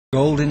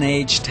Golden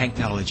Age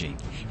Technology,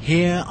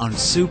 here on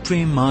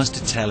Supreme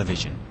Master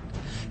Television.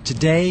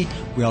 Today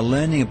we are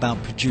learning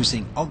about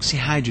producing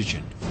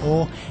oxyhydrogen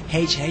or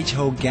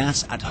Hho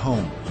gas at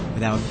home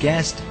with our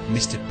guest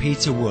Mr.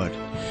 Peter Wood,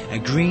 a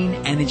green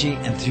energy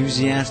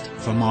enthusiast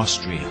from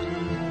Austria.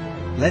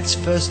 Let's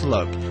first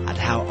look at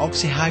how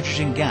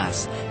oxyhydrogen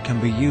gas can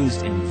be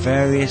used in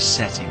various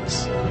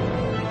settings.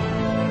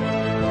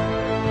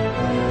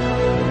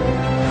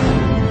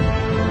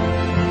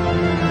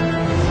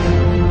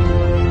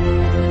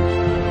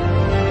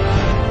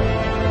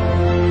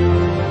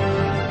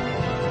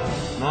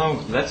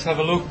 Let's have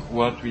a look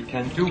what we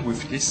can do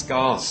with this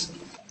gas.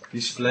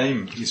 This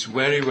flame is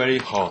very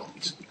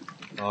hot.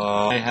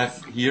 I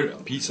have here a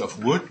piece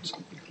of wood.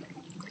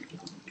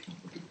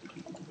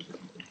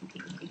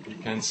 You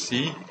can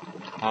see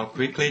how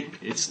quickly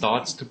it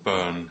starts to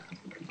burn.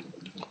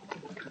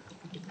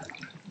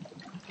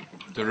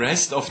 The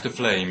rest of the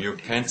flame you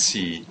can't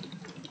see,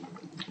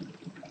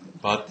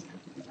 but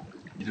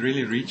it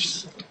really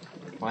reaches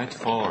quite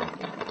far.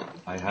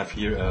 I have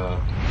here a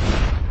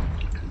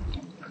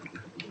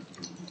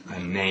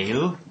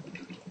nail,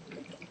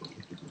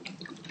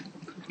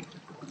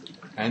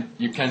 and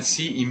you can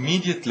see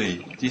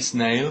immediately this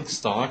nail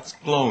starts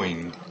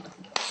glowing.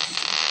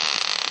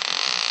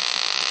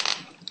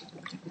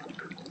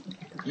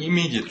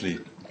 Immediately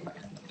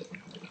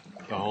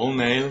the whole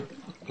nail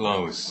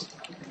glows,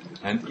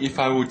 and if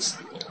I would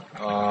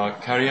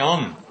carry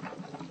on,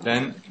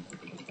 then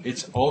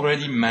it's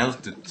already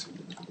melted.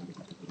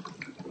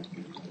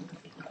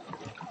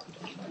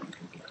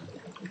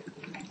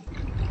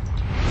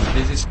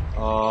 This is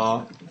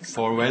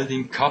for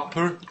welding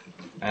copper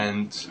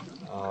and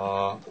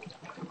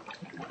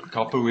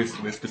copper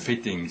with the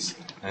fittings,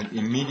 and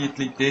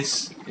immediately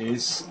this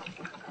is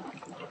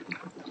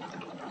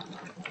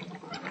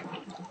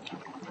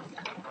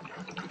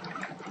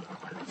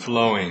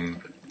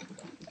flowing.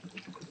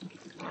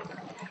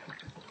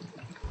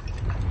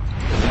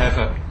 We have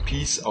a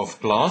piece of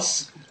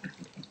glass,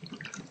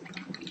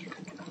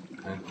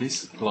 and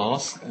this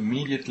glass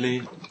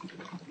immediately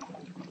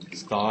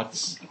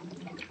starts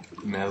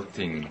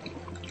melting.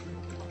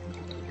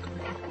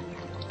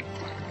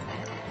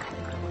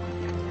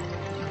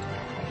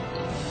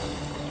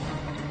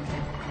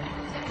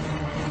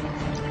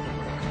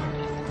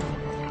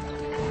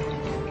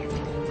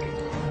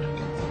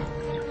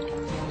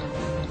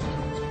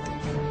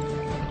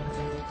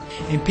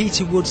 In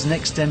Peter Wood's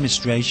next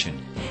demonstration,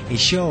 he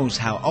shows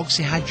how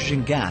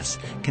oxyhydrogen gas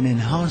can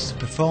enhance the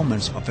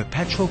performance of a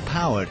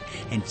petrol-powered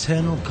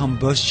internal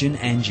combustion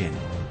engine.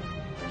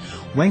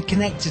 When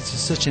connected to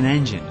such an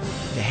engine,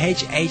 the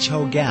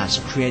Hho gas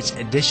creates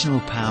additional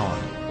power.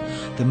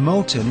 The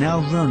motor now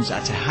runs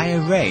at a higher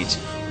rate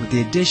with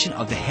the addition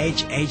of the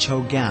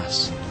Hho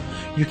gas.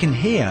 You can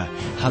hear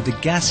how the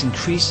gas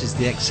increases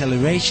the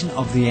acceleration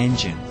of the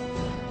engine.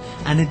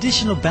 An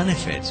additional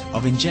benefit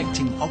of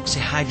injecting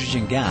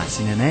oxyhydrogen gas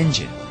in an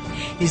engine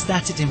is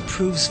that it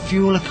improves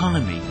fuel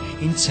economy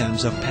in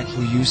terms of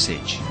petrol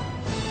usage.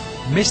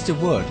 Mr.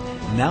 Wood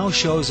now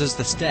shows us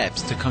the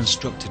steps to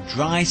construct a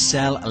dry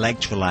cell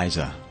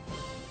electrolyzer.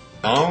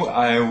 Now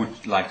I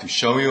would like to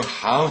show you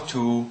how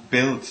to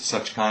build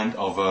such kind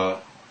of a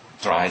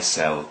dry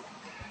cell.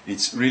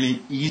 It's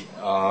really easy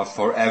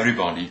for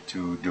everybody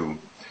to do.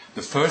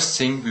 The first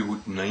thing we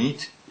would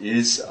need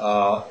is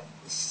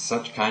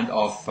such kind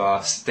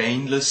of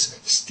stainless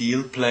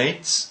steel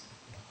plates.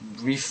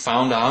 We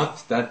found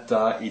out that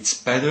it's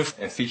better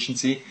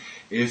efficiency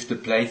if the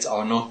plates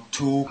are not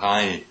too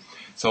high.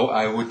 So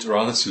I would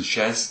rather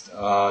suggest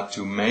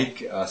to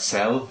make a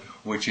cell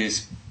which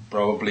is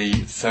probably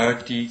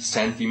 30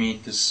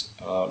 centimeters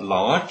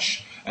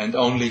large and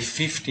only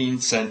 15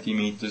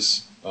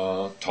 centimeters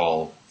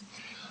tall.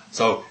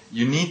 So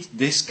you need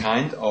this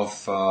kind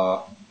of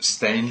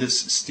stainless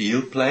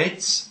steel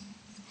plates,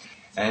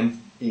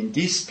 and in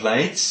these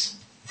plates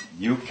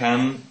you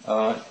can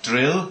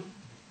drill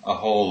a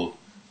hole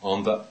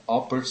on the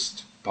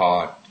uppermost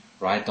part,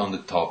 right on the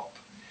top.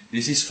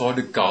 This is for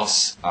the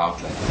gas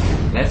outlet.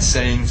 Let's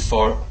say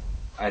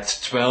at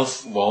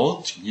 12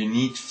 volt you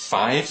need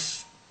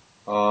 5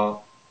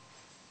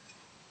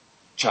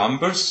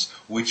 chambers,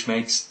 which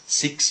makes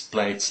 6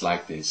 plates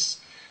like this.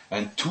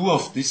 And 2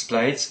 of these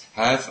plates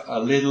have a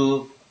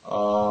little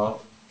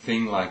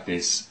thing like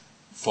this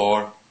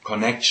for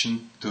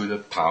connection to the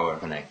power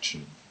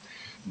connection.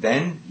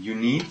 Then you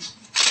need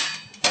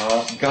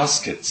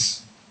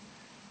gaskets.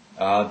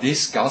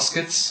 These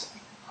gaskets,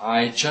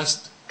 I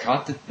just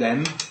cut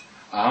them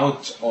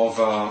out of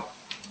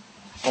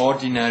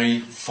ordinary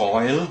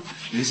foil.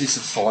 This is a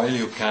foil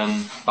you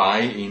can buy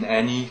in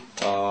any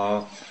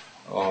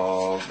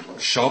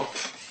shop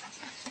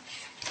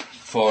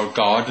for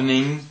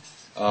gardening.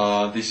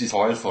 This is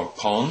foil for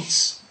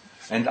ponds,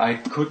 and I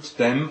cut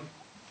them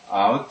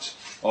out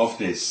of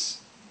this.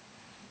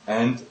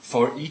 And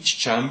for each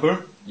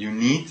chamber you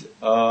need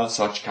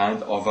such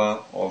kind of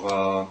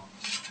a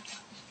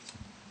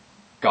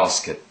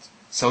gasket.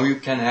 So you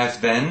can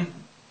have then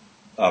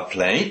a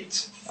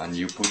plate and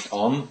you put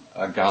on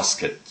a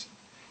gasket.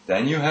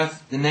 Then you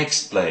have the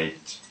next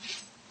plate.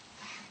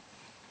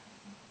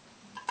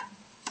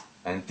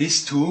 And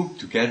these two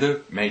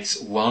together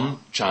makes one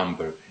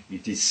chamber.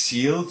 It is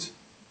sealed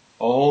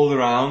all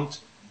around,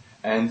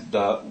 and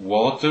the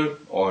water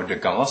or the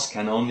gas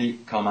can only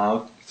come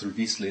out through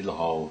this little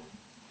hole.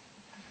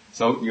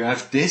 So you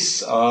have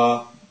this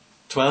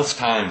 12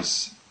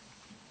 times.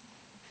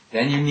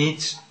 Then you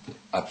need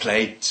a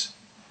plate.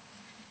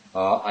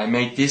 I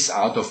made this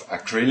out of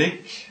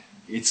acrylic.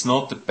 It's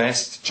not the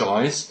best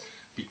choice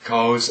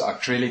because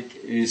acrylic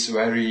is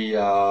very,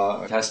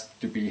 it has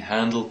to be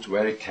handled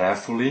very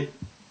carefully.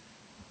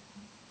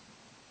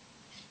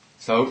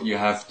 So you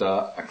have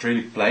the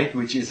acrylic plate,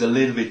 which is a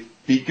little bit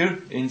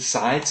bigger in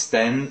size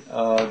than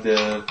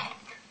the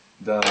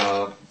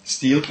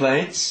steel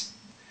plates,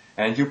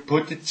 and you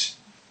put it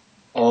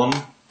on,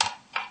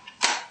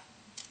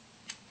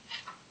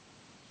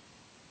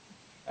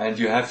 and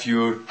you have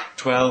your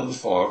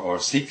 12 or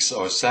 6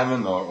 or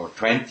 7 or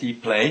 20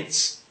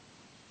 plates.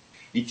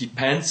 It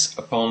depends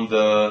upon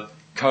the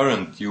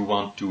current you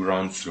want to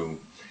run through.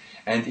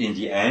 And in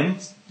the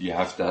end, you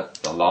have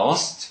the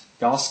last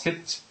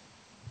gasket,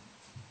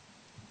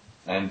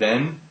 and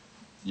then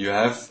you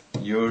have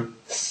your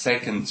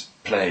second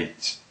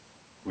plate,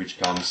 which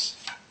comes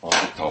on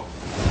the top.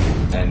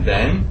 And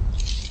then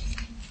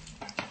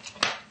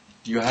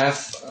you have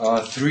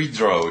 3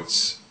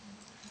 droughts.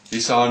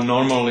 These are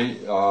normally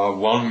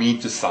 1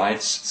 meter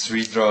size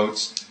 3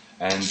 droughts,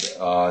 and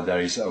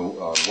there is a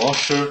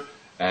washer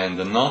and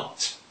a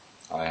nut.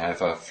 I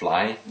have a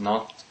fly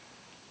nut,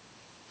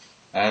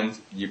 and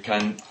you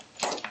can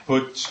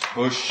push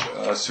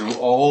through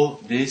all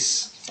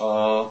this,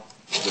 the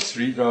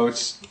 3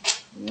 droughts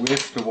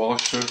with the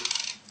washer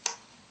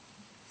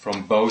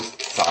from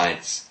both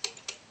sides,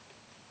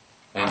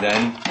 and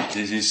then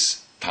this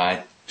is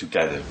tied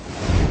together.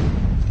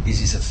 This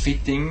is a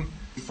fitting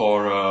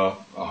for a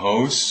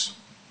hose.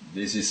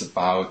 This is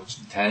about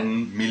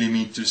 10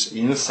 millimeters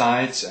inner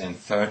sides and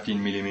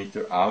 13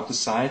 millimeter outer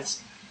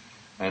sides,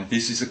 and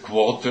this is a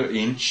 1/4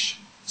 inch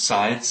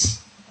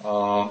sides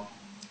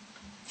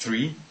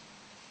 3,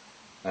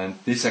 and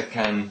this I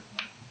can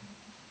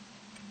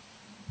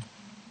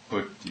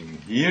put in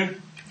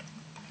here,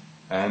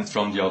 and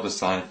from the other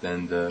side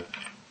then the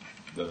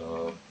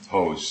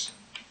hose.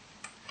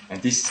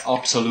 And this is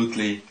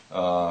absolutely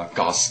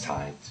gas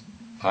tight.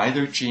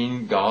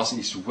 Hydrogen gas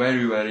is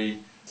very, very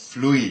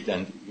fluid,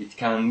 and it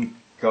can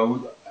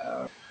go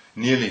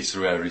nearly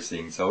through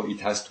everything, so it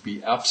has to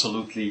be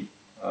absolutely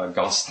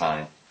gas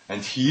tight.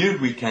 And here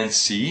we can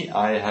see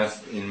I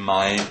have in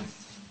my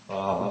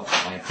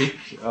big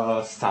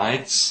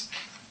sides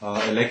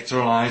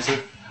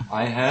electrolyzer,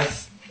 I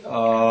have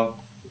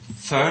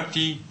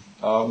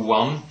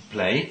 31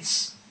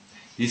 plates.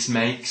 This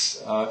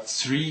makes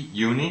 3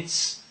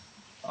 units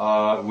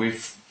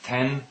with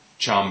 10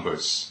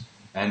 chambers,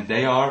 and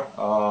they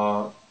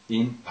are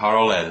in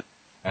parallel.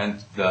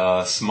 And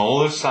the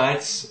smaller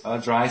size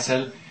dry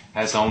cell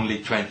has only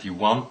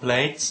 21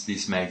 plates.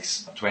 This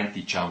makes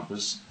 20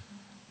 chambers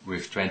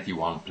with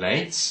 21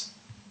 plates,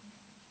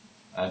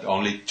 and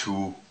only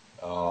 2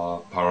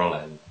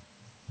 parallel.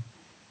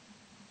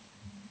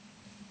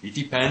 It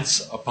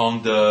depends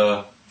upon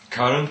the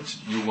current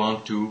you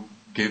want to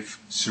give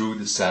through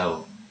the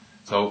cell.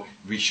 So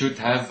we should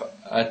have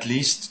at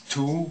least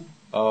 2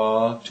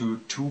 to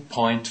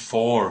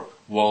 2.4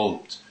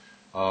 volt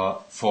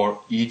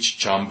for each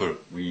chamber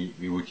we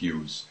would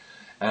use.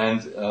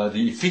 And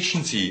the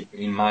efficiency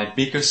in my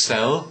bigger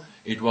cell,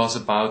 it was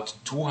about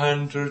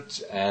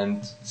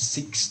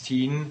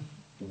 216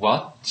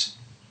 watt,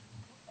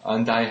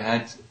 and I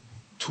had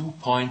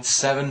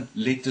 2.7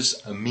 liters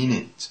a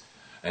minute.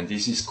 And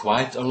this is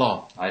quite a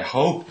lot. I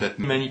hope that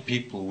many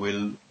people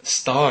will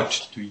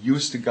start to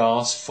use the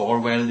gas for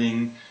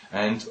welding,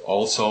 and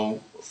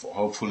also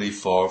hopefully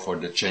for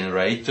the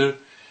generator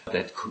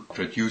that could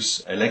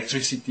produce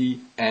electricity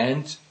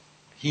and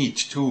heat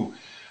too.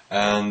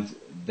 And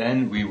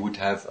then we would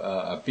have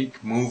a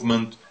big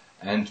movement,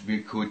 and we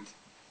could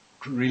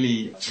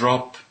really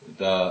drop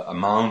the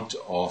amount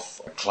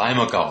of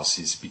climate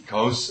gases,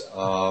 because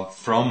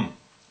from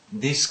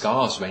this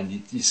gas, when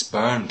it is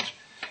burned,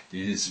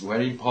 it is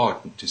very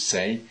important to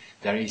say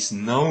there is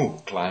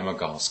no climate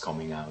gas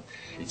coming out.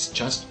 It's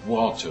just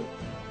water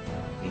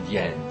in the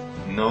end.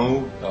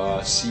 No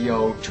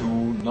CO2,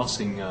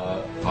 nothing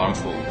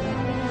harmful.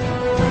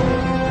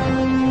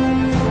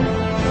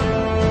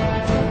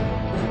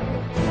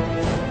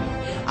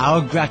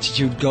 Our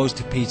gratitude goes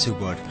to Peter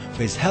Wood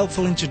for his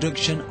helpful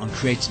introduction on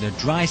creating a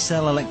dry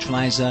cell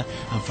electrolyzer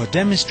and for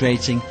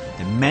demonstrating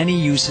the many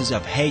uses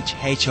of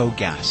Hho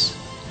gas.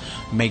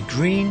 May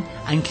green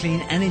and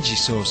clean energy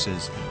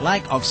sources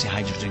like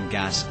oxyhydrogen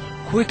gas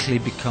quickly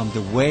become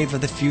the wave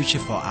of the future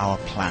for our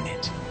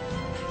planet.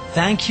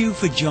 Thank you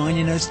for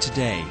joining us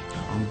today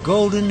on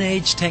Golden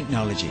Age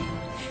Technology.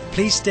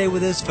 Please stay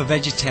with us for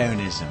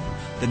vegetarianism,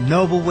 the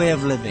noble way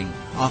of living,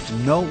 after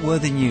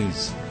noteworthy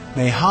news.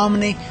 May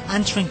harmony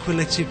and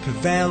tranquility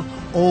prevail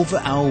over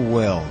our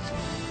world.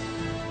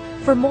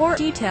 For more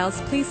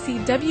details, please see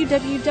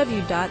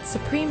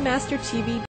www.suprememastertv.com.